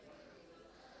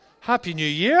Happy New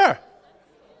Year!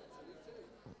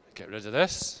 Get rid of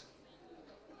this.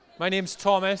 My name's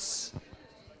Thomas.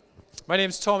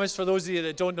 For those of you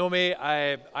that don't know me,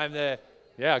 I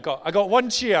got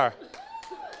one cheer.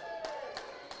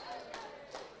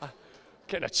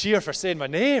 Getting a cheer for saying my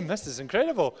name. This is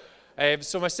incredible.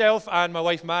 So myself and my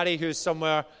wife Mary, who's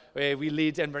somewhere, we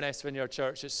lead Inverness Vineyard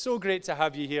Church. It's so great to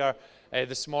have you here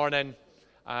this morning.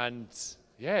 And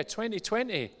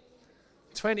 2020.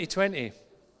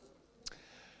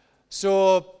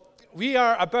 So we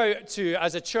are about to,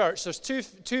 as a church, there's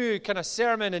two kind of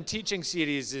sermon and teaching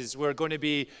series we're going to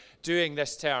be doing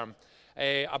this term.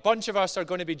 A bunch of us are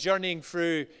going to be journeying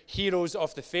through heroes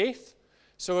of the faith.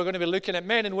 So we're going to be looking at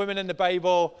men and women in the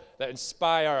Bible that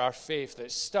inspire our faith,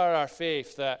 that stir our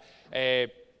faith, that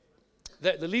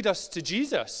lead us to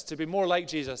Jesus, to be more like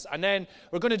Jesus. And then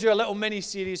we're going to do a little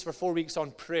mini-series for 4 weeks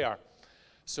on prayer.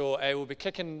 So we'll be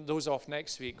kicking those off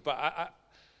next week. But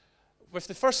with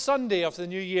the first Sunday of the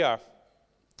new year,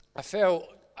 I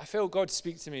felt God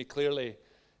speak to me clearly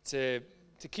to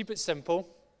keep it simple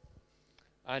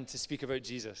and to speak about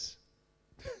Jesus.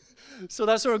 So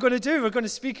that's what we're going to do. We're going to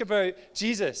speak about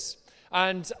Jesus.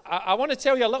 And I want to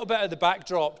tell you a little bit of the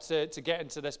backdrop to get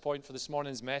into this point for this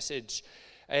morning's message.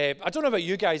 I don't know about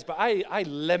you guys, but I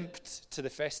limped to the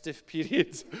festive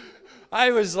period.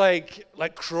 I was like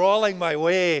crawling my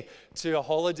way to a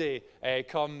holiday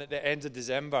come the end of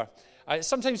December. It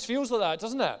sometimes feels like that,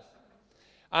 doesn't it?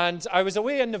 And I was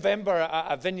away in November at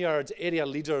a Vineyard area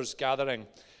leaders gathering.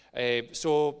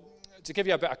 So to give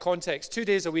you a bit of context, 2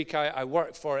 days a week I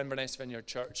work for Inverness Vineyard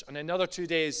Church. And then the other 2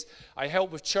 days I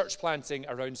help with church planting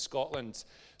around Scotland.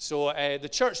 So the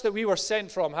church that we were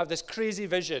sent from have this crazy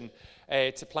vision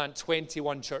to plant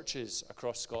 21 churches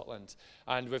across Scotland.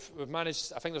 And we've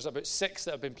managed, I think there's about 6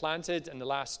 that have been planted in the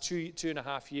last two and a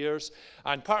half years.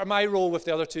 And part of my role with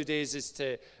the other 2 days is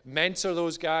to mentor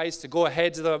those guys, to go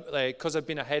ahead of them, because I've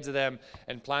been ahead of them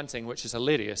in planting, which is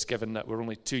hilarious given that we're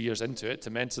only 2 years into it, to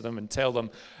mentor them and tell them,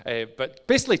 but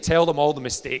basically tell them all the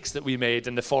mistakes that we made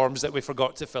and the forms that we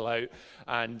forgot to fill out,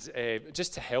 and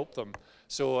just to help them.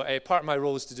 So part of my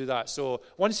role is to do that. So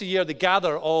once a year, they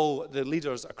gather all the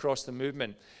leaders across the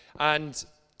movement. And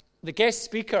the guest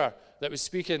speaker that was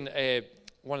speaking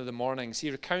one of the mornings,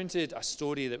 he recounted a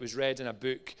story that was read in a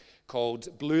book called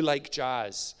Blue Like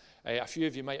Jazz. A few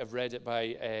of you might have read it by,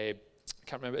 I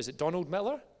can't remember, is it Donald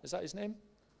Miller? Is that his name?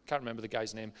 Can't remember the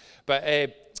guy's name. But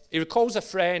he recalls a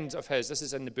friend of his, this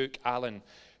is in the book, Alan,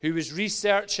 who was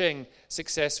researching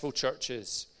successful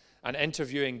churches and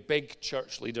interviewing big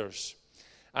church leaders.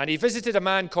 And he visited a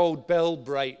man called Bill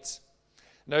Bright.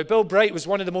 Now, Bill Bright was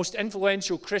one of the most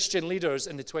influential Christian leaders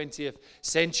in the 20th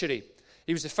century.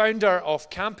 He was the founder of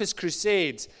Campus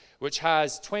Crusade, which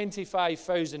has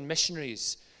 25,000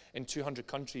 missionaries in 200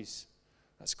 countries.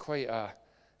 That's quite a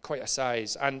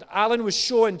size. And Alan was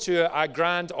shown to a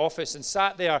grand office and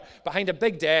sat there behind a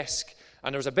big desk,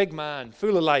 and there was a big man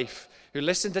full of life who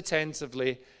listened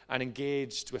attentively and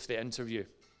engaged with the interview.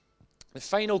 The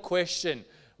final question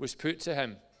was put to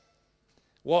him: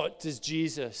 what does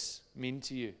Jesus mean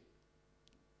to you?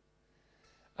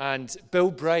 And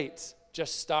Bill Bright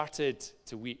just started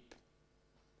to weep.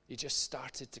 He just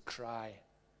started to cry.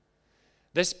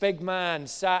 This big man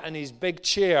sat in his big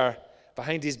chair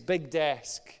behind his big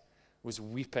desk, was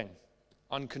weeping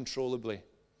uncontrollably.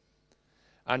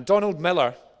 And Donald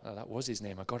Miller, that was his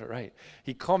name, I got it right,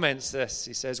 he comments this.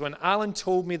 He says, "When Alan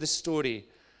told me the story,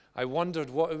 I wondered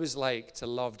what it was like to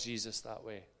love Jesus that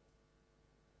way.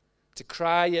 To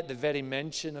cry at the very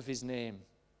mention of his name.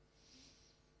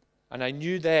 And I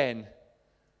knew then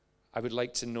I would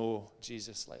like to know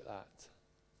Jesus like that."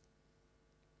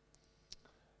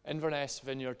 Inverness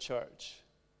Vineyard Church,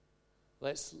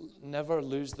 let's never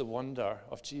lose the wonder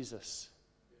of Jesus.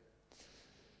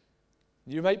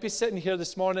 You might be sitting here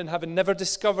this morning having never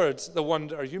discovered the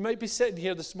wonder. You might be sitting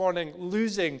here this morning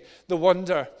losing the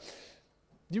wonder.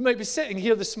 You might be sitting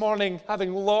here this morning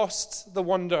having lost the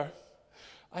wonder.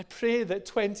 I pray that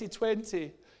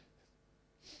 2020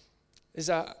 is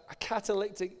a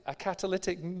catalytic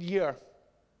year.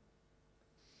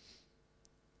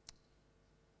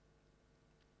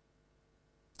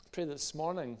 I pray that this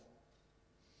morning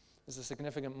is a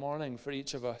significant morning for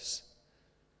each of us.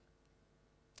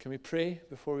 Can we pray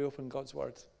before we open God's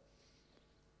Word?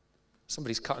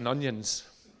 Somebody's cutting onions.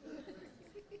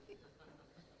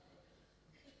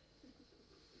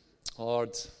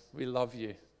 Lord, we love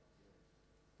you.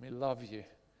 We love you.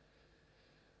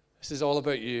 This is all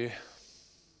about you.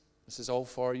 This is all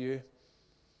for you.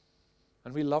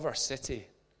 And we love our city.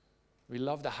 We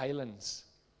love the Highlands.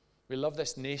 We love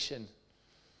this nation.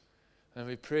 And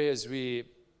we pray as we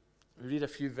read a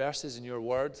few verses in your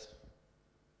word.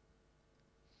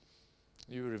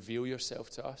 You reveal yourself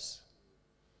to us.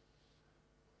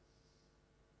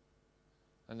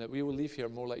 And that we will leave here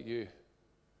more like you.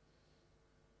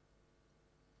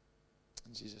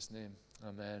 In Jesus' name,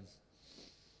 amen.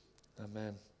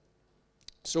 Amen.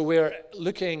 So we're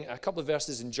looking at a couple of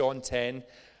verses in John 10.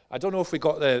 I don't know if we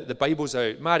got the Bibles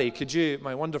out. Mary, could you,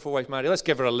 my wonderful wife Mary, let's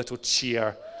give her a little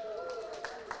cheer.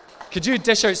 Could you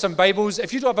dish out some Bibles?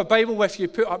 If you don't have a Bible with you,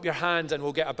 put up your hand and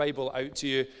we'll get a Bible out to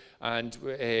you. And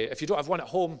if you don't have one at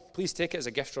home, please take it as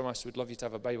a gift from us. We'd love you to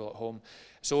have a Bible at home.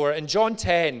 So we're in John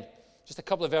 10. Just a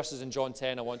couple of verses in John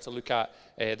 10 I want to look at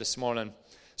this morning.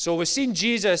 So we've seen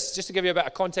Jesus, just to give you a bit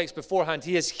of context beforehand,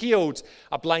 he has healed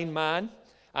a blind man.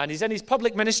 And he's in his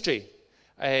public ministry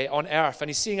on earth. And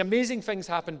he's seeing amazing things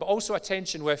happen, but also a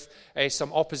tension with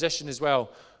some opposition as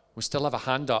well. We still have a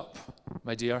hand up,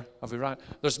 my dear. Have we ran?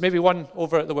 There's maybe one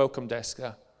over at the welcome desk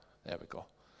there. There we go.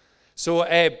 So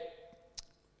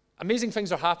amazing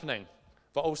things are happening,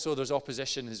 but also there's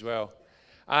opposition as well.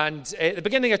 And at the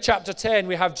beginning of chapter 10,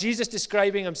 we have Jesus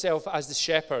describing himself as the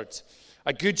shepherd,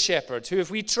 a good shepherd, who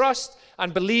if we trust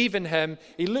and believe in him,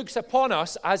 he looks upon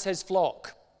us as his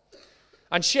flock.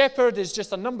 And shepherd is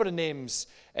just a number of names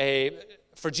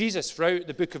for Jesus throughout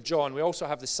the book of John. We also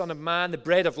have the Son of Man, the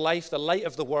bread of life, the light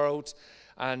of the world,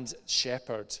 and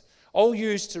shepherd. All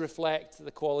used to reflect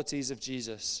the qualities of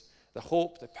Jesus, the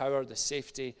hope, the power, the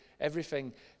safety,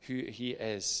 everything who he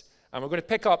is. And we're going to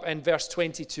pick up in verse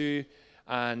 22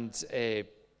 and,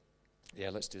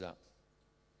 let's do that.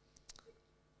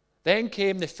 Then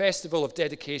came the festival of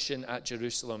dedication at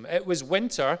Jerusalem. It was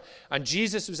winter, and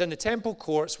Jesus was in the temple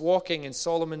courts walking in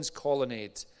Solomon's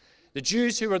colonnade. The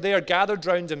Jews who were there gathered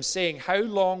round him, saying, "How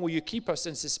long will you keep us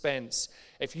in suspense?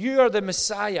 If you are the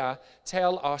Messiah,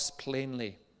 tell us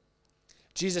plainly."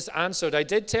 Jesus answered, "I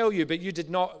did tell you, but you did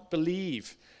not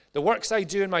believe. The works I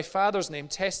do in my Father's name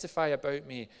testify about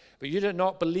me, but you did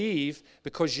not believe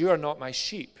because you are not my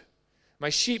sheep. My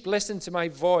sheep listen to my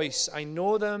voice. I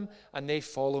know them, and they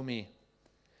follow me.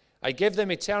 I give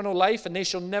them eternal life, and they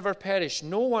shall never perish.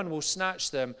 No one will snatch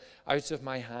them out of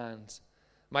my hand.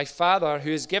 My Father,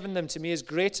 who has given them to me, is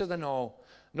greater than all.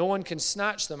 No one can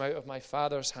snatch them out of my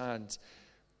Father's hand.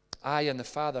 I and the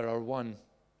Father are one."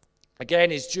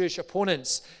 Again, his Jewish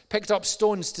opponents picked up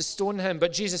stones to stone him,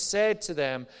 but Jesus said to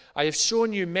them, "I have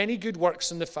shown you many good works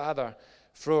from the Father.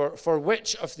 For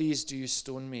which of these do you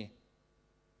stone me?"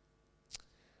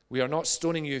 "We are not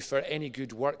stoning you for any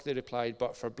good work," they replied,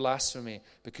 "but for blasphemy,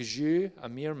 because you, a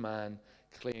mere man,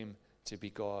 claim to be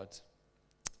God."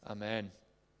 Amen.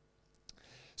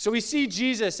 So we see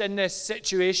Jesus in this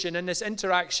situation, in this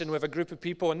interaction with a group of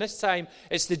people, and this time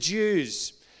it's the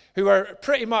Jews who are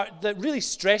pretty much really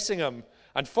stressing him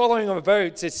and following him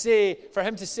about for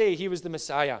him to say he was the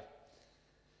Messiah.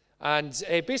 And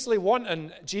basically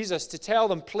wanting Jesus to tell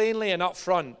them plainly and up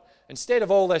front, instead of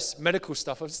all this miracle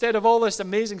stuff, instead of all this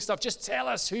amazing stuff, just tell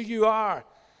us who you are.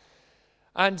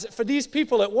 And for these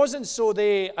people, it wasn't so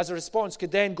they, as a response,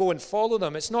 could then go and follow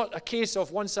them. It's not a case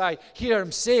of once I hear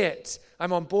him say it,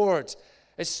 I'm on board.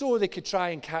 It's so they could try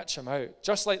and catch him out,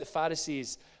 just like the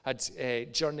Pharisees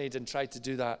had journeyed and tried to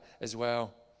do that as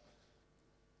well.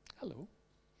 Hello.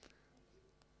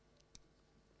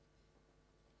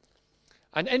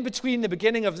 And in between the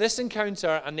beginning of this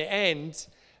encounter and the end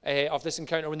of this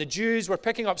encounter, when the Jews were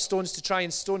picking up stones to try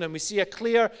and stone him, we see a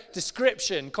clear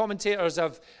description. Commentators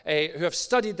who have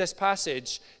studied this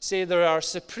passage say there are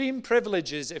supreme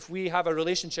privileges if we have a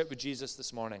relationship with Jesus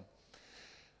this morning.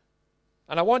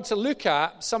 And I want to look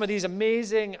at some of these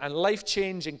amazing and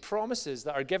life-changing promises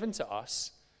that are given to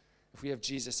us if we have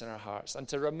Jesus in our hearts, and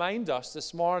to remind us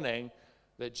this morning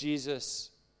that Jesus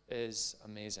is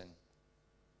amazing.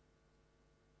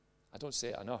 I don't say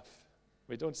it enough.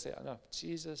 We don't say it enough.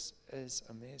 Jesus is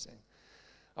amazing.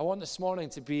 I want this morning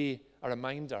to be a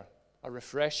reminder, a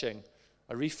refreshing,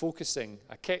 a refocusing,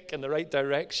 a kick in the right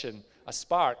direction, a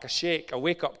spark, a shake, a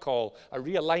wake-up call, a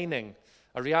realigning,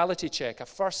 a reality check, a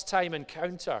first-time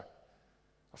encounter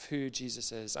of who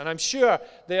Jesus is. And I'm sure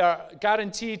there are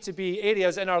guaranteed to be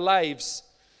areas in our lives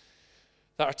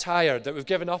that are tired, that we've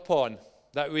given up on,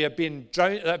 that we have been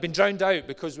drowned out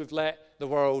because we've let the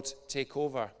world take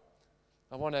over.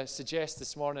 I want to suggest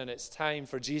this morning it's time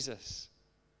for Jesus.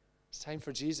 It's time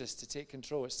for Jesus to take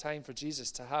control. It's time for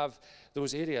Jesus to have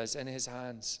those areas in his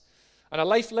hands. And a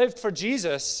life lived for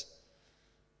Jesus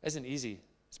isn't easy.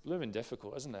 It's blooming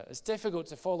difficult, isn't it? It's difficult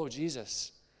to follow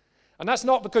Jesus. And that's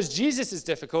not because Jesus is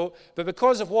difficult, but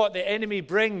because of what the enemy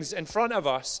brings in front of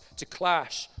us to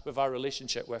clash with our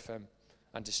relationship with him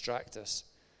and distract us.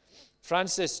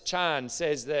 Francis Chan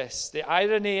says this: the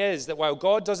irony is that while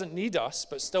God doesn't need us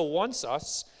but still wants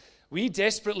us, we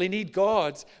desperately need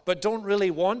God but don't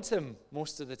really want him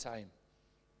most of the time.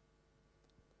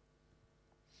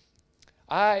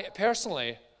 I'm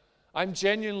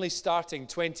genuinely starting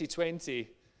 2020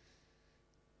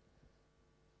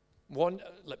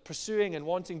 pursuing and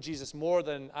wanting Jesus more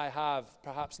than I have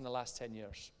perhaps in the last 10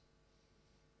 years.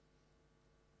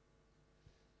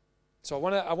 So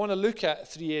I want to look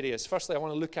at three areas. Firstly, I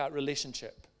want to look at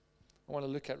relationship.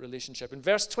 In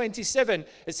verse 27,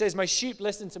 it says, "My sheep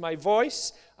listen to my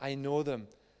voice, I know them."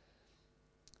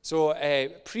 So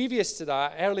previous to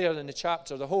that, earlier in the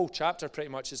chapter, the whole chapter pretty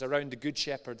much is around the good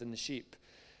shepherd and the sheep.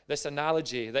 This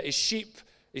analogy that his sheep,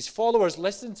 his followers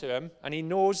listen to him and he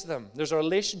knows them. There's a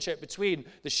relationship between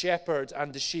the shepherd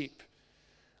and the sheep.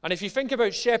 And if you think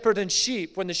about shepherd and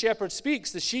sheep, when the shepherd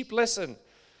speaks, the sheep listen.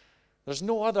 There's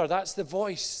no other. That's the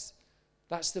voice.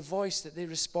 That's the voice that they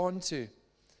respond to.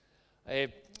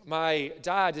 My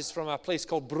dad is from a place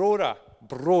called Brora.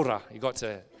 Brora. You got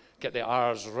to get the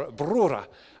R's. Brora.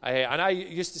 And I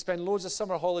used to spend loads of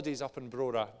summer holidays up in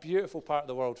Brora. Beautiful part of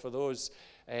the world for those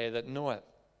that know it.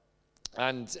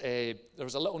 And there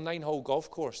was a little 9-hole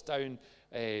golf course down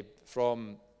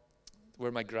from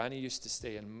where my granny used to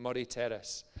stay in Murray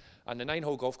Terrace. And the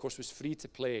 9-hole golf course was free to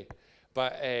play.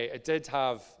 But it did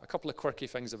have a couple of quirky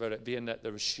things about it, being that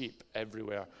there was sheep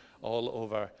everywhere, all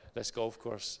over this golf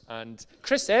course. And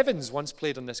Chris Evans once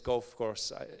played on this golf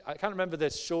course. I can't remember the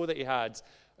show that he had.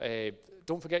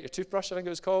 Don't Forget Your Toothbrush, I think it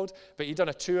was called. But he'd done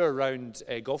a tour around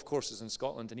golf courses in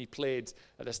Scotland, and he played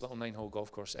at this little 9-hole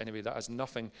golf course. Anyway, that has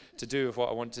nothing to do with what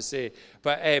I want to say.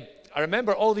 But I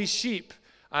remember all these sheep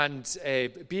and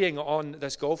being on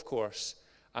this golf course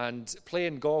and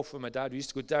playing golf with my dad. We used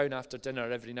to go down after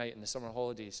dinner every night in the summer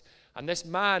holidays. And this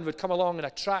man would come along in a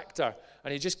tractor,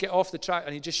 and he'd just get off the track,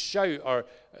 and he'd just shout,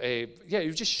 he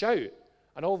would just shout.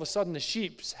 And all of a sudden, the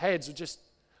sheep's heads would just,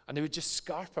 and they would just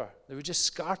scarper. They would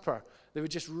just scarper. They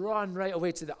would just run right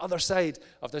away to the other side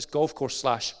of this golf course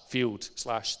 / field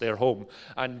 / their home,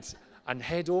 and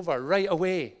head over right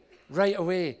away.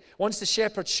 Once the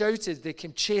shepherd shouted, they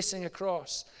came chasing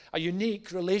across. A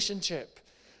unique relationship.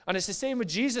 And it's the same with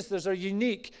Jesus. There's a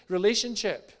unique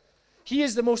relationship. He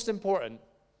is the most important.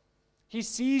 He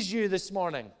sees you this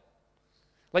morning.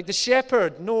 Like the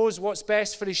shepherd knows what's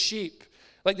best for his sheep.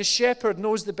 Like the shepherd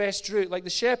knows the best route. Like the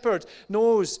shepherd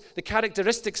knows the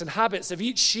characteristics and habits of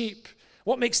each sheep.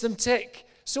 What makes them tick.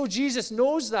 So Jesus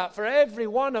knows that for every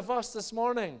one of us this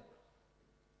morning.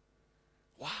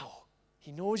 Wow.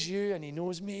 He knows you and he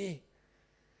knows me.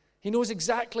 He knows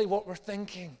exactly what we're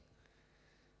thinking.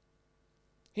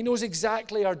 He knows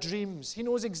exactly our dreams. He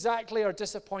knows exactly our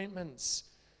disappointments.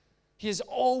 He is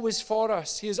always for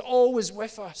us. He is always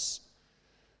with us.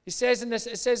 It says in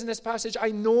this passage,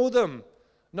 I know them.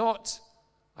 Not,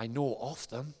 I know of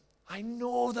them. I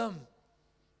know them.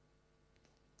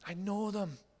 I know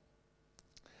them.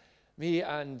 Me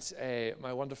and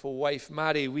my wonderful wife,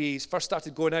 Mary, we first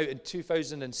started going out in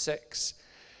 2006.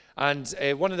 And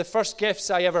one of the first gifts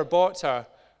I ever bought her,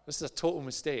 this is a total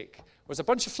mistake, was a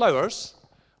bunch of flowers,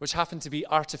 which happened to be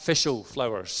artificial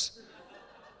flowers.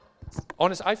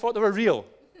 Honest, I thought they were real.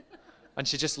 And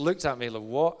she just looked at me like,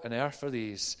 what on earth are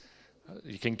these?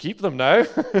 You can keep them now.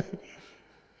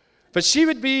 But she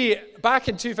would be, back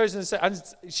in 2006,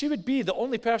 and she would be the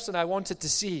only person I wanted to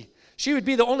see. She would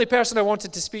be the only person I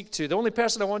wanted to speak to, the only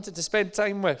person I wanted to spend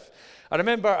time with. I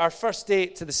remember our first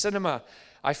date to the cinema.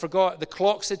 I forgot, the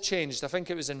clocks had changed. I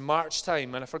think it was in March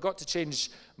time, and I forgot to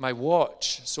change my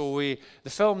watch. So the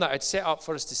film that I'd set up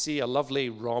for us to see, a lovely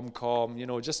rom-com,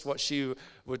 just what she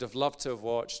would have loved to have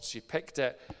watched, she picked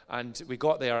it, and we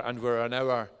got there, and we were an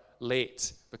hour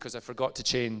late because I forgot to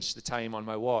change the time on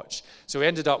my watch. So we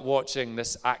ended up watching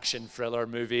this action thriller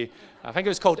movie. I think it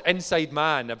was called Inside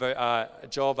Man, about a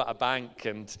job at a bank,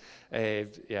 and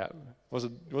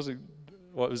wasn't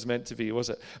what it was meant to be, was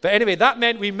it? But anyway, that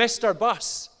meant we missed our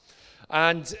bus.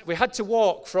 And we had to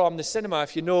walk from the cinema,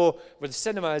 if you know where the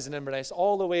cinema is in Inverness,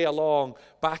 all the way along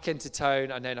back into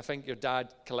town. And then I think your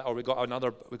dad, or we got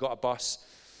a bus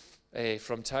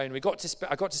from town. I got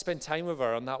to spend time with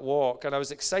her on that walk, and I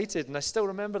was excited. And I still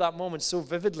remember that moment so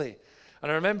vividly.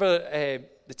 And I remember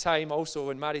the time also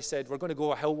when Mary said, we're going to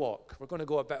go a hill walk. We're going to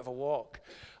go a bit of a walk.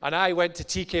 And I went to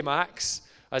TK Maxx.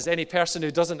 As any person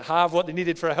who doesn't have what they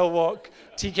needed for a hill walk,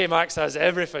 TK Maxx has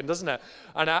everything, doesn't it?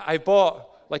 And I bought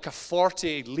like a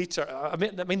 40-litre, I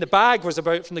mean, the bag was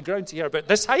about from the ground to here, about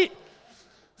this height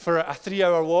for a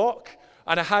 3-hour walk.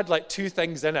 And I had like 2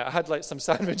 things in it. I had like some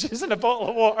sandwiches and a bottle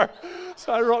of water.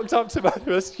 So I rocked up to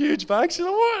this huge bag. She's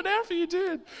like, what on earth are you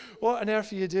doing? What on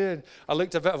earth are you doing? I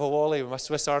looked a bit of a wally with my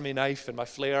Swiss Army knife and my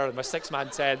flare and my 6-man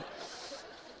tent.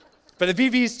 But the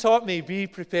BBs taught me, be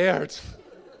prepared.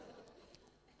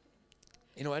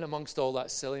 You know, in amongst all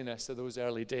that silliness of those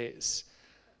early days,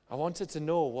 I wanted to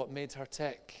know what made her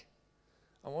tick.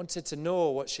 I wanted to know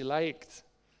what she liked,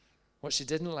 what she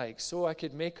didn't like, so I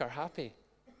could make her happy.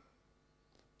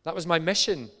 That was my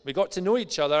mission. We got to know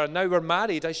each other, and now we're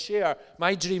married. I share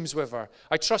my dreams with her.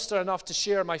 I trust her enough to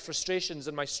share my frustrations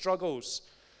and my struggles.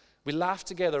 We laugh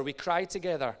together, we cry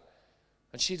together,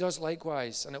 and she does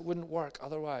likewise, and it wouldn't work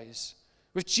otherwise.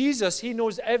 With Jesus, he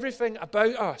knows everything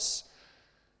about us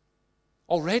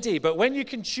already, but when you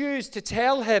can choose to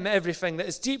tell him everything that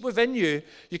is deep within you,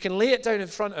 you can lay it down in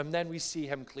front of him, then we see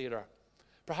him clearer.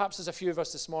 Perhaps there's a few of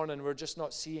us this morning, we're just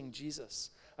not seeing Jesus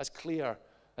as clear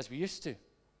as we used to.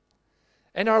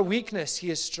 In our weakness, he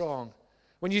is strong.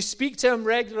 When you speak to him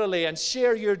regularly and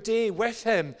share your day with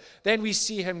him, then we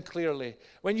see him clearly.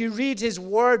 When you read his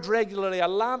word regularly, a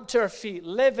lamp to our feet,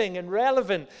 living and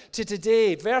relevant to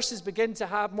today, verses begin to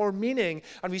have more meaning,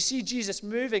 and we see Jesus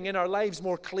moving in our lives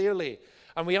more clearly,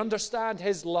 and we understand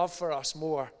his love for us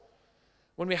more.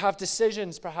 When we have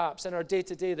decisions, perhaps, in our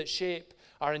day-to-day that shape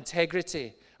our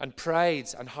integrity and pride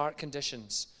and heart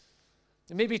conditions.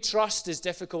 And maybe trust is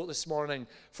difficult this morning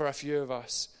for a few of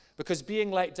us, because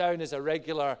being let down is a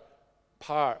regular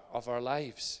part of our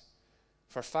lives.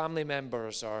 For family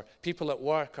members or people at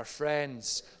work or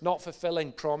friends, not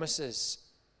fulfilling promises.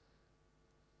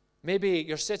 Maybe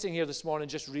you're sitting here this morning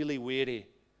just really weary.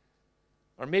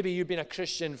 Or maybe you've been a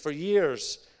Christian for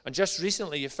years and just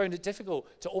recently you found it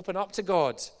difficult to open up to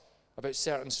God about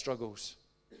certain struggles.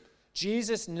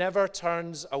 Jesus never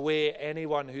turns away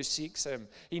anyone who seeks him.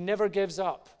 He never gives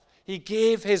up. He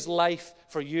gave his life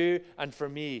for you and for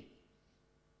me.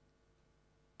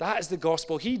 That is the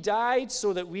gospel. He died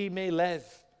so that we may live.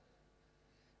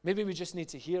 Maybe we just need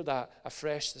to hear that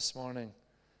afresh this morning.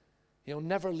 He'll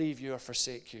never leave you or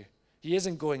forsake you. He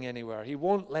isn't going anywhere. He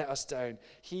won't let us down.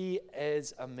 He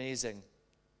is amazing.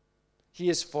 He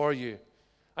is for you.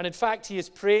 And in fact, he is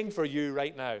praying for you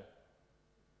right now.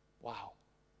 Wow.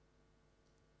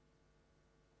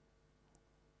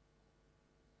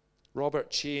 Robert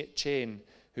Chain,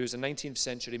 who's a 19th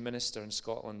century minister in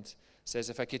Scotland, says,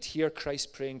 if I could hear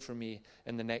Christ praying for me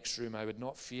in the next room, I would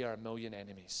not fear a million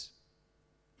enemies.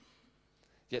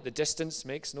 Yet the distance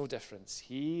makes no difference.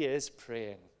 He is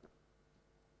praying.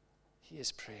 He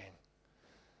is praying.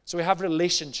 So we have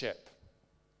relationship.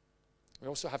 We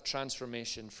also have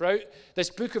transformation. Throughout this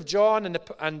book of John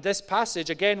and this passage,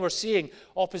 again, we're seeing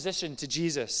opposition to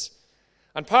Jesus.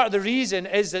 And part of the reason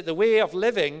is that the way of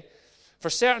living, for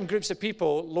certain groups of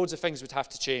people, loads of things would have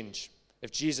to change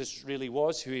if Jesus really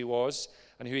was who he was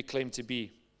and who he claimed to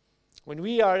be. When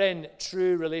we are in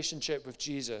true relationship with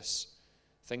Jesus,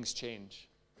 things change.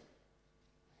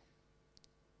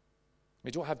 We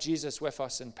don't have Jesus with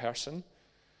us in person,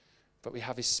 but we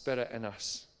have his Spirit in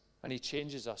us, and he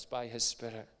changes us by his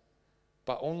Spirit.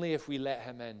 But only if we let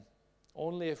him in,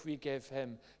 only if we give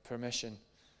him permission.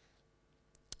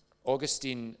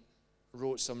 Augustine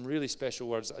wrote some really special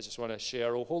words that I just want to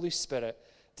share. O Holy Spirit,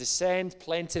 descend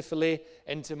plentifully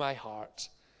into my heart.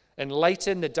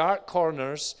 Enlighten the dark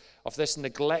corners of this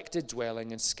neglected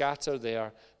dwelling and scatter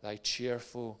there thy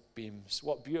cheerful beams.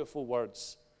 What beautiful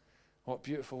words. What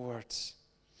beautiful words.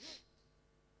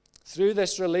 Through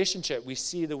this relationship, we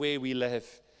see the way we live,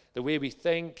 the way we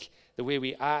think, the way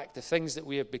we act, the things that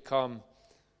we have become.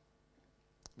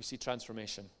 We see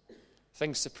transformation.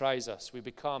 Things surprise us. We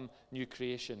become new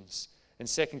creations. In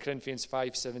 2 Corinthians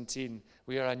 5:17,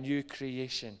 we are a new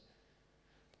creation.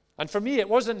 And for me, it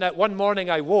wasn't that one morning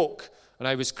I woke and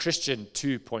I was Christian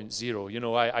 2.0. You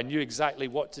know, I knew exactly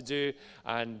what to do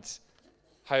and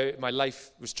how my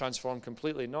life was transformed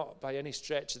completely, not by any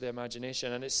stretch of the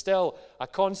imagination. And it's still a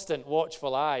constant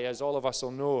watchful eye, as all of us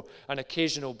will know, an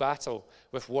occasional battle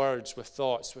with words, with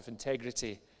thoughts, with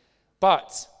integrity.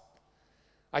 But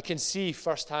I can see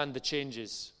firsthand the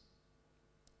changes.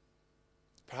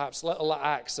 Perhaps little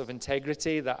acts of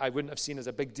integrity that I wouldn't have seen as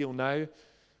a big deal now,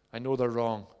 I know they're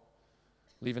wrong.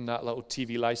 Leaving that little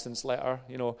TV license letter,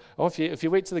 you know, if you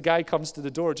wait till the guy comes to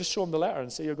the door, just show him the letter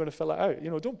and say you're going to fill it out.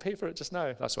 You know, don't pay for it just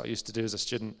now. That's what I used to do as a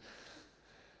student.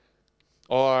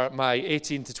 Or my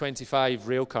 18 to 25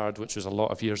 rail card, which was a lot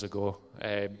of years ago.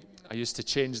 I used to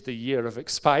change the year of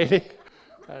expiry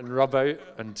and rub out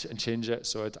and change it.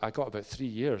 So I got about 3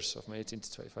 years of my 18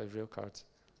 to 25 rail card.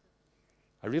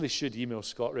 I really should email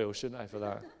ScotRail, shouldn't I, for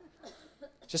that?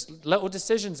 Just little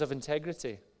decisions of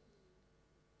integrity.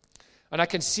 And I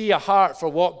can see a heart for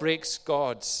what breaks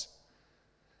God's.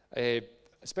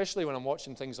 Especially when I'm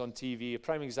watching things on TV. A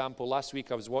prime example, last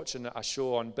week I was watching a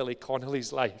show on Billy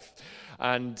Connolly's life.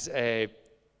 And I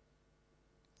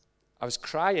was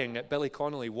crying at Billy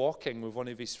Connolly walking with one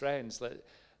of his friends.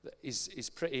 He's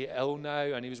pretty ill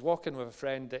now, and he was walking with a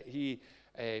friend that he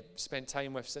spent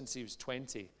time with since he was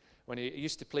 20. When he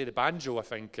used to play the banjo, I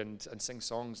think, and sing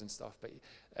songs and stuff.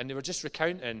 And they were just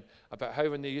recounting about how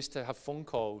when they used to have phone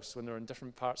calls, when they were in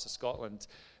different parts of Scotland,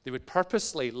 they would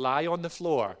purposely lie on the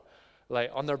floor, like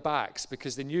on their backs,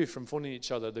 because they knew from phoning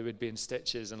each other they would be in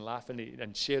stitches and laughing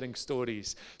and sharing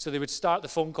stories. So they would start the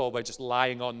phone call by just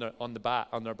lying on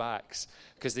their backs,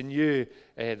 because they knew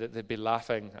that they'd be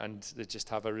laughing and they'd just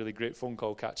have a really great phone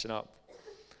call catching up.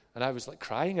 And I was like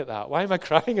crying at that. Why am I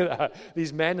crying at that?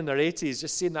 These men in their 80s,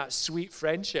 just seeing that sweet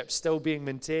friendship still being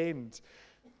maintained.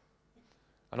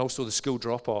 And also the school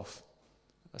drop-off.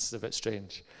 This is a bit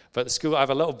strange. But the school, I have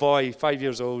a little boy, 5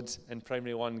 years old, in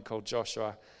primary 1 called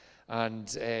Joshua.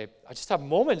 And I just have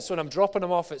moments when I'm dropping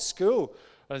him off at school.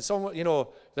 And someone,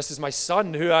 this is my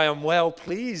son who I am well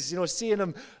pleased, seeing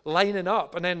him lining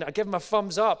up. And then I give him a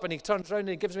thumbs up, and he turns around and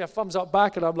he gives me a thumbs up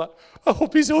back. And I'm like, I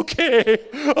hope he's okay.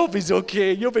 I hope he's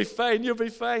okay. You'll be fine. You'll be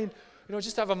fine.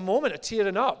 Just have a moment of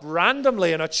tearing up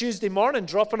randomly on a Tuesday morning,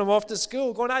 dropping him off to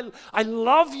school, going, I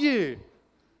love you.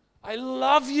 I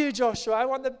love you, Joshua. I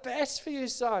want the best for you,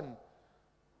 son.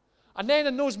 And then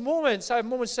in those moments, I have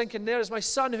moments thinking, there is my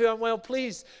son who I'm well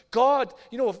pleased. God,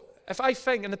 if I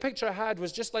think, and the picture I had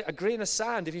was just like a grain of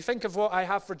sand. If you think of what I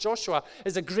have for Joshua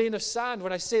as a grain of sand,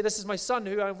 when I say this is my son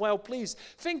who I'm well pleased,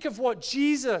 think of what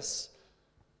Jesus,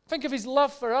 think of his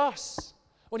love for us.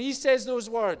 When he says those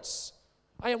words,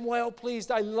 I am well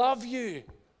pleased, I love you.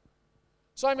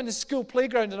 So I'm in the school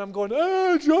playground and I'm going,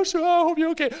 oh, Joshua, I hope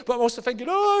you're okay. But I'm also thinking,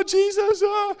 oh, Jesus.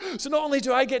 Oh. So not only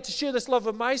do I get to share this love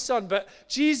with my son, but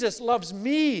Jesus loves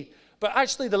me. But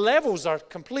actually the levels are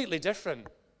completely different.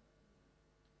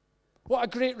 What a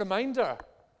great reminder.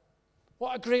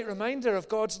 What a great reminder of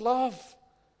God's love.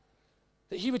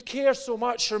 That he would care so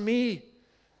much for me.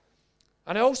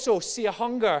 And I also see a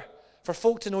hunger for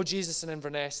folk to know Jesus in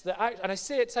Inverness. And I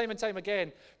say it time and time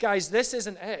again, guys, this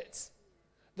isn't it.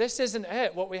 This isn't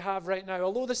it, what we have right now.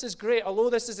 Although this is great, although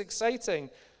this is exciting,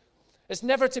 it's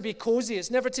never to be cozy, it's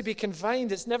never to be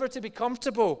confined, it's never to be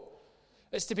comfortable.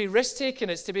 It's to be risk-taking,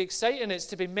 it's to be exciting, it's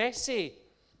to be messy.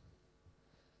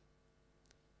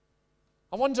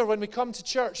 I wonder when we come to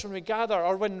church, when we gather,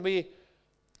 or when we,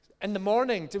 in the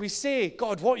morning, do we say,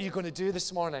 God, what are you going to do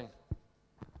this morning?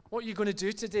 What are you going to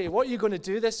do today? What are you going to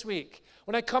do this week?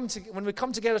 When we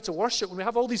come together to worship, when we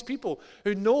have all these people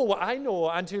who know what I know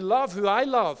and who love who I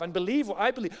love and believe what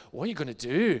I believe, what are you going to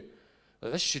do?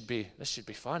 Well, this should be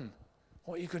fun.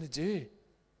 What are you going to do?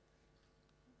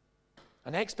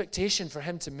 An expectation for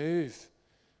him to move.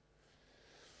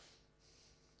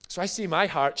 So I see my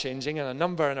heart changing and a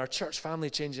number in our church family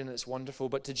changing, and it's wonderful.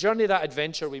 But to journey that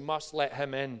adventure, we must let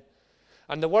him in.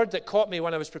 And the word that caught me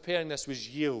when I was preparing this was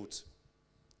yield.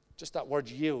 Just that word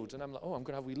yield. And I'm like, I'm going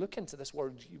to have a wee look into this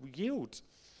word yield.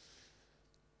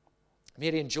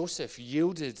 Mary and Joseph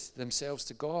yielded themselves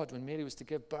to God when Mary was to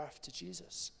give birth to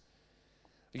Jesus.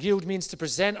 Yield means to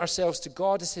present ourselves to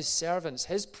God as his servants,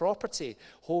 his property,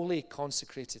 wholly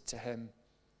consecrated to him.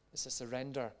 It's a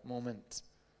surrender moment.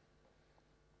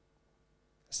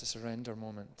 It's a surrender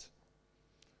moment.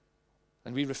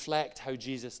 And we reflect how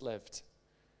Jesus lived.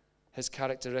 His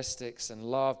characteristics and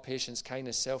love, patience,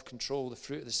 kindness, self-control, the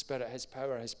fruit of the Spirit, his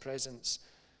power, his presence.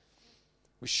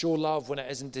 We show love when it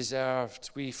isn't deserved.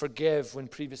 We forgive when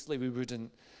previously we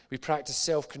wouldn't. We practice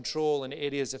self-control in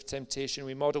areas of temptation.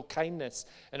 We model kindness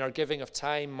in our giving of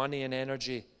time, money, and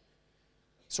energy.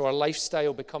 So our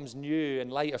lifestyle becomes new in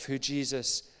light of who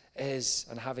Jesus is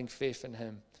and having faith in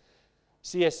him.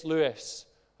 C.S. Lewis.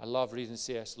 I love reading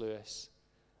C.S. Lewis.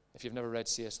 If you've never read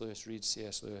C.S. Lewis, read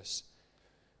C.S. Lewis.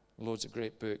 Loads of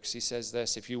great books. He says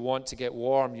this, if you want to get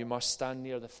warm, you must stand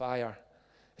near the fire.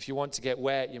 If you want to get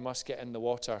wet, you must get in the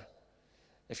water.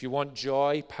 If you want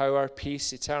joy, power,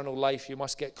 peace, eternal life, you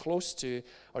must get close to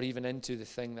or even into the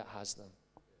thing that has them.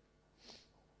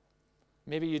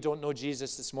 Maybe you don't know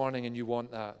Jesus this morning and you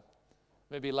want that.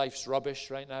 Maybe life's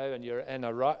rubbish right now and you're in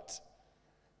a rut.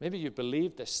 Maybe you've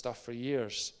believed this stuff for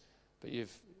years, but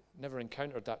you've never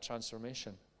encountered that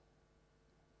transformation.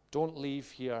 Don't leave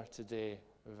here today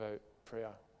without prayer,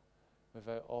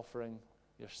 without offering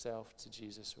yourself to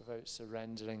Jesus, without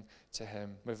surrendering to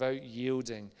him, without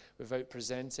yielding, without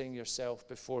presenting yourself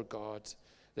before God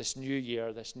this new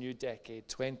year, this new decade,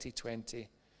 2020.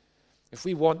 If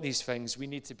we want these things, we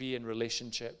need to be in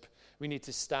relationship We need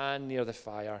to stand near the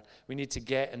fire. We need to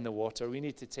get in the water. We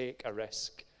need to take a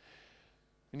risk.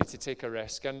 We need to take a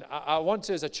risk. And I want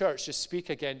to, as a church, just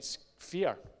speak against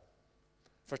fear.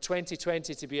 For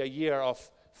 2020 to be a year of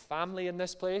family in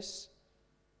this place,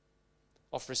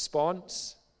 of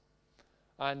response,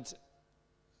 and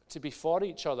to be for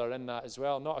each other in that as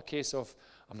well. Not a case of,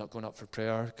 I'm not going up for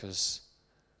prayer because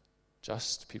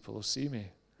just people will see me.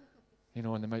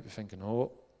 And they might be thinking,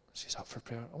 oh, she's up for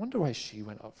prayer. I wonder why she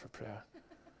went up for prayer.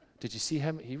 Did you see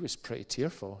him? He was pretty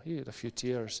tearful. He had a few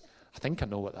tears. I think I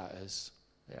know what that is.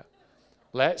 Yeah.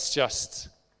 Let's just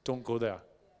don't go there.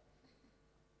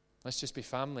 Let's just be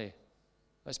family.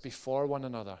 Let's be for one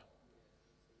another.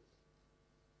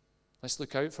 Let's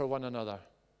look out for one another.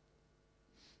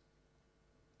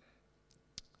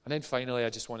 And then finally, I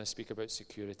just want to speak about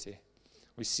security.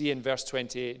 We see in verse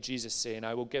 28, Jesus saying,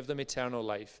 I will give them eternal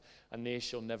life, and they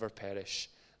shall never perish.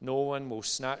 No one will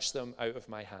snatch them out of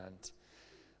my hand.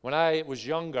 When I was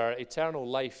younger, eternal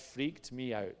life freaked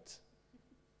me out.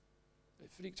 It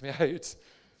freaked me out.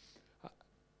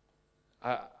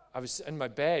 I was in my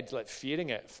bed, fearing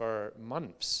it for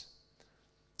months.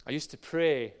 I used to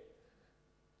pray,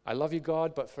 I love you,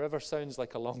 God, but forever sounds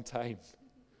like a long time.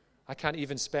 I can't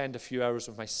even spend a few hours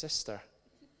with my sister.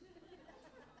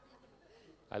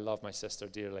 I love my sister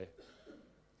dearly.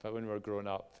 But when we were growing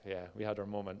up, we had our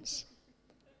moments.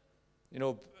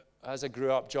 As I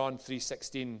grew up, John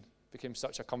 3:16 became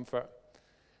such a comfort.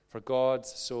 For God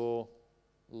so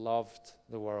loved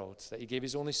the world that he gave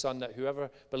his only son, that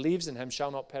whoever believes in him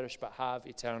shall not perish but have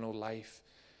eternal life.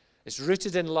 It's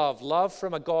rooted in love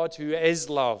from a God who is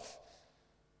love.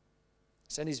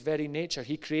 It's in his very nature.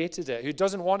 He created it, who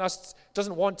doesn't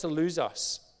want to lose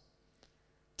us,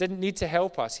 didn't need to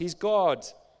help us. He's God.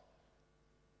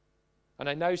 And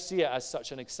I now see it as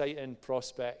such an exciting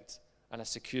prospect and a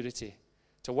security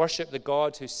to worship the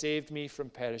God who saved me from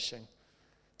perishing,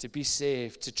 to be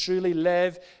saved, to truly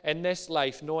live in this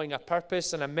life knowing a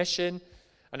purpose and a mission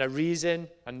and a reason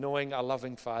and knowing a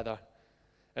loving Father.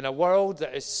 In a world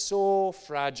that is so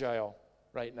fragile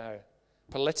right now,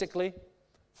 politically,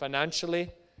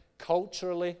 financially,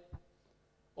 culturally.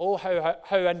 Oh,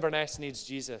 how Inverness needs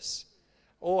Jesus.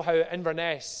 Oh, how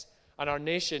Inverness and our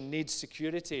nation needs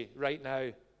security right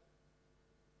now.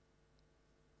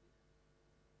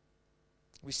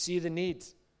 We see the need.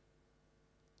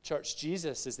 Church,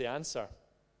 Jesus is the answer.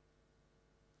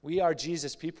 We are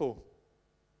Jesus' people.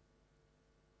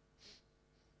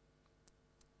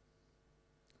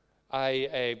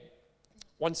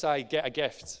 Once I get a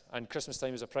gift, and Christmas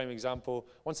time is a prime example,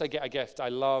 once I get a gift, I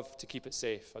love to keep it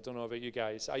safe. I don't know about you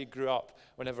guys. I grew up,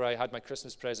 whenever I had my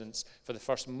Christmas presents, for the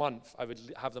first month, I would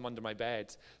have them under my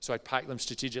bed. So I'd pack them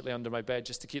strategically under my bed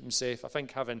just to keep them safe. I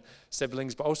think having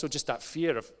siblings, but also just that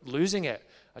fear of losing it.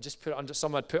 I just put it under,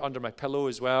 some I'd put under my pillow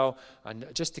as well, and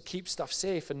just to keep stuff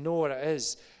safe and know where it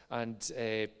is. And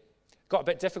got a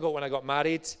bit difficult when I got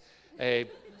married,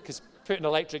 because putting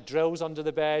electric drills under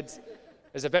the bed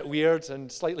is a bit weird and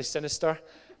slightly sinister.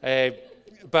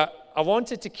 But I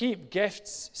wanted to keep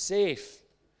gifts safe.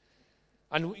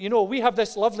 And, we have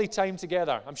this lovely time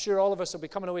together. I'm sure all of us will be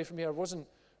coming away from here. Wasn't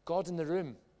God in the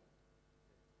room?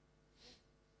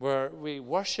 Where we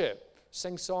worship,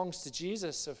 sing songs to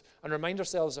Jesus, and remind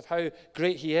ourselves of how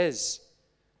great he is.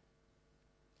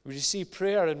 We receive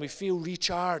prayer and we feel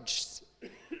recharged.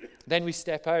 Then we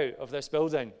step out of this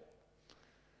building.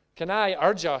 Can I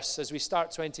urge us as we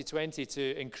start 2020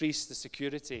 to increase the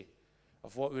security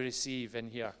of what we receive in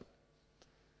here?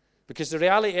 Because the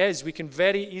reality is we can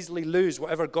very easily lose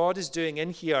whatever God is doing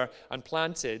in here and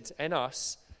planted in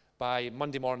us by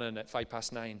Monday morning at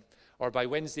 9:05, or by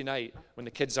Wednesday night when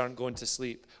the kids aren't going to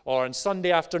sleep, or on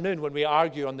Sunday afternoon when we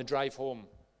argue on the drive home,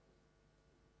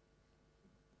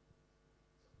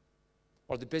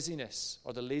 or the busyness,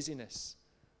 or the laziness,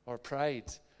 or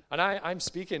pride. And I'm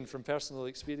speaking from personal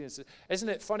experience. Isn't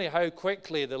it funny how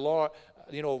quickly the Lord,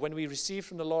 when we receive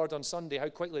from the Lord on Sunday, how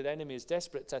quickly the enemy is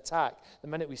desperate to attack the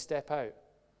minute we step out?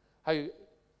 How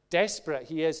desperate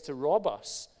he is to rob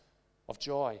us of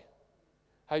joy.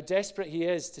 How desperate he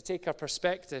is to take our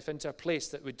perspective into a place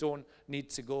that we don't need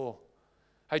to go.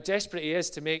 How desperate he is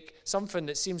to make something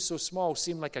that seems so small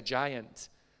seem like a giant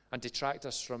and detract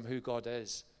us from who God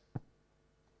is.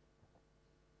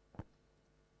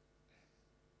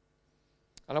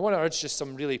 And I want to urge just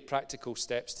some really practical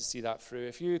steps to see that through.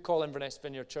 If you call Inverness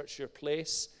Vineyard Church your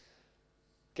place,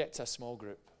 get to a small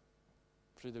group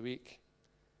through the week.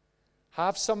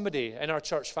 Have somebody in our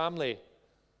church family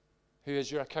who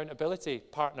is your accountability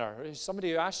partner, who's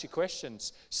somebody who asks you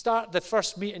questions. Start the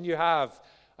first meeting you have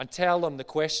and tell them the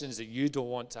questions that you don't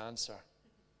want to answer.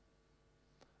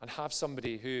 And have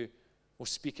somebody who will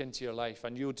speak into your life,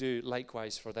 and you'll do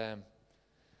likewise for them.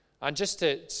 And just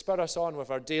to spur us on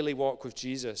with our daily walk with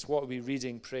Jesus, what are we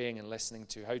reading, praying, and listening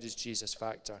to? How does Jesus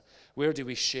factor? Where do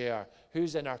we share?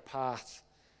 Who's in our path?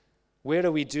 Where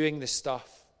are we doing the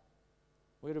stuff?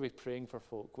 Where are we praying for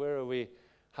folk? Where are we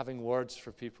having words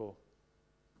for people?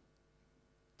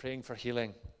 Praying for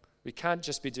healing. We can't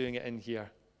just be doing it in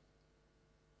here.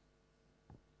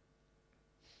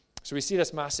 So we see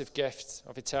this massive gift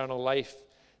of eternal life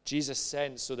Jesus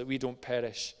sent so that we don't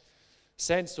perish.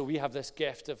 Sent so we have this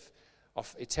gift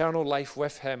of eternal life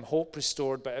with him, hope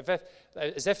restored. But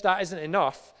as if that isn't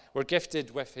enough, we're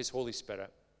gifted with his Holy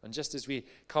Spirit. And just as we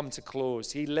come to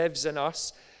close, he lives in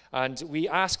us, and we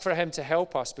ask for him to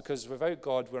help us, because without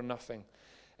God, we're nothing.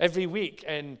 Every week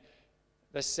in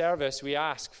this service, we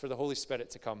ask for the Holy Spirit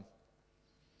to come.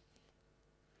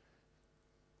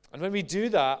 And when we do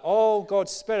that, all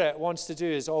God's Spirit wants to do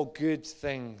is all good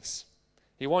things.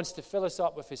 He wants to fill us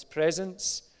up with his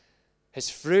presence, his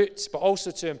fruit, but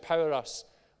also to empower us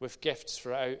with gifts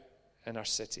for out in our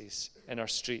cities, in our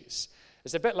streets.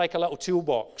 It's a bit like a little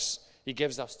toolbox he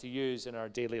gives us to use in our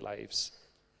daily lives.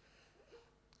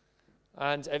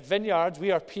 And at Vineyard,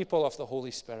 we are people of the Holy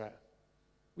Spirit.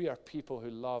 We are people who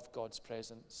love God's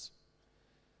presence.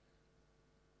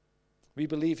 We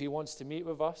believe he wants to meet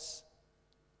with us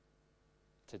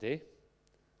today,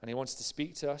 and he wants to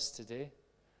speak to us today,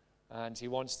 and he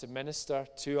wants to minister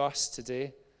to us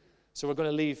today. So we're going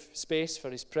to leave space for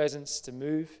his presence to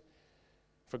move,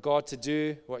 for God to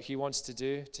do what he wants to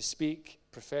do, to speak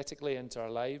prophetically into our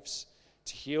lives,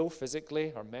 to heal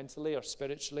physically or mentally or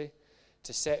spiritually,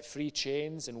 to set free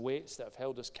chains and weights that have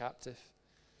held us captive.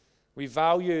 We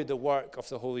value the work of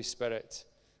the Holy Spirit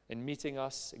in meeting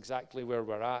us exactly where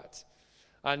we're at.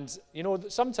 And,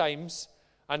 sometimes,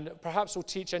 and perhaps we'll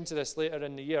teach into this later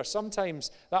in the year,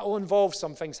 sometimes that will involve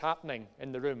some things happening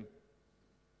in the room.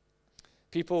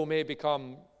 People may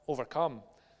become overcome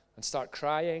and start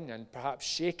crying and perhaps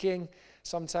shaking.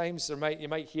 Sometimes you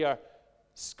might hear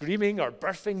screaming or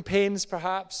birthing pains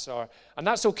perhaps, and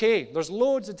that's okay. There's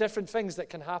loads of different things that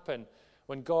can happen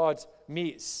when God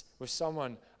meets with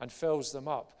someone and fills them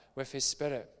up with his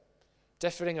Spirit.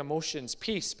 Differing emotions,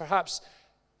 peace, perhaps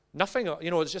nothing,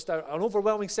 it's just an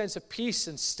overwhelming sense of peace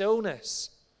and stillness.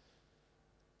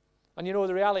 And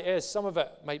the reality is, some of it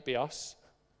might be us,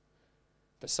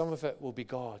 but some of it will be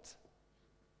God.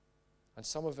 And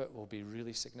some of it will be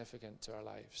really significant to our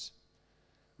lives.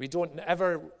 We don't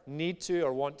ever need to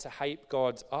or want to hype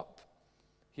God up.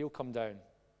 He'll come down,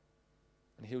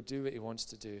 and he'll do what he wants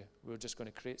to do. We're just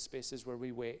going to create spaces where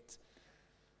we wait.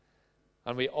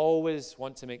 And we always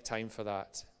want to make time for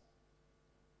that.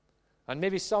 And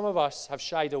maybe some of us have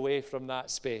shied away from that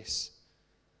space.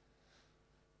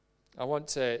 I want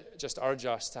to just urge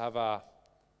us to have a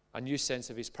new sense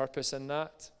of his purpose in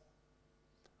that.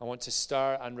 I want to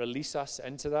stir and release us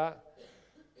into that,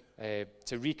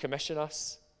 to recommission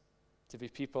us to be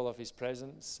people of his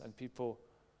presence and people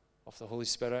of the Holy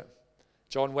Spirit.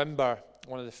 John Wimber,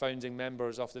 one of the founding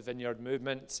members of the Vineyard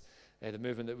movement, the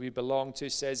movement that we belong to,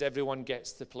 says everyone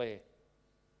gets to play.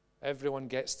 Everyone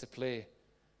gets to play.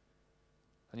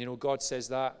 And God says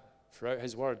that throughout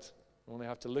his word. We only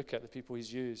have to look at the people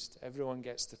he's used. Everyone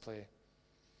gets to play.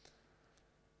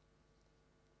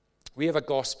 We have a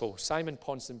gospel. Simon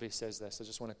Ponsonby says this. I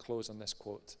just want to close on this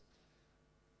quote.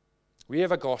 We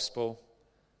have a gospel.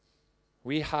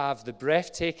 We have the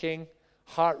breathtaking,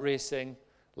 heart-racing,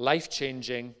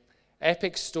 life-changing,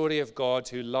 epic story of God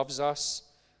who loves us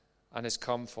and has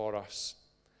come for us.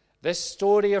 This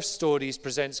story of stories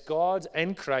presents God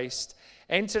in Christ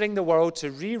entering the world to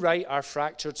rewrite our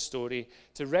fractured story,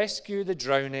 to rescue the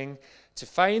drowning, to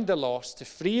find the lost, to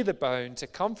free the bound, to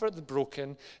comfort the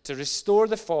broken, to restore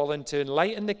the fallen, to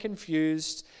enlighten the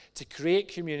confused, to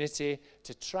create community,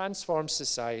 to transform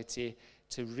society,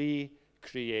 to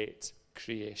recreate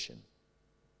creation.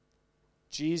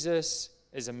 Jesus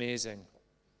is amazing.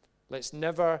 Let's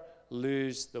never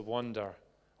lose the wonder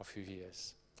of who he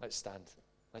is. Let's stand.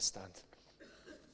 Let's stand.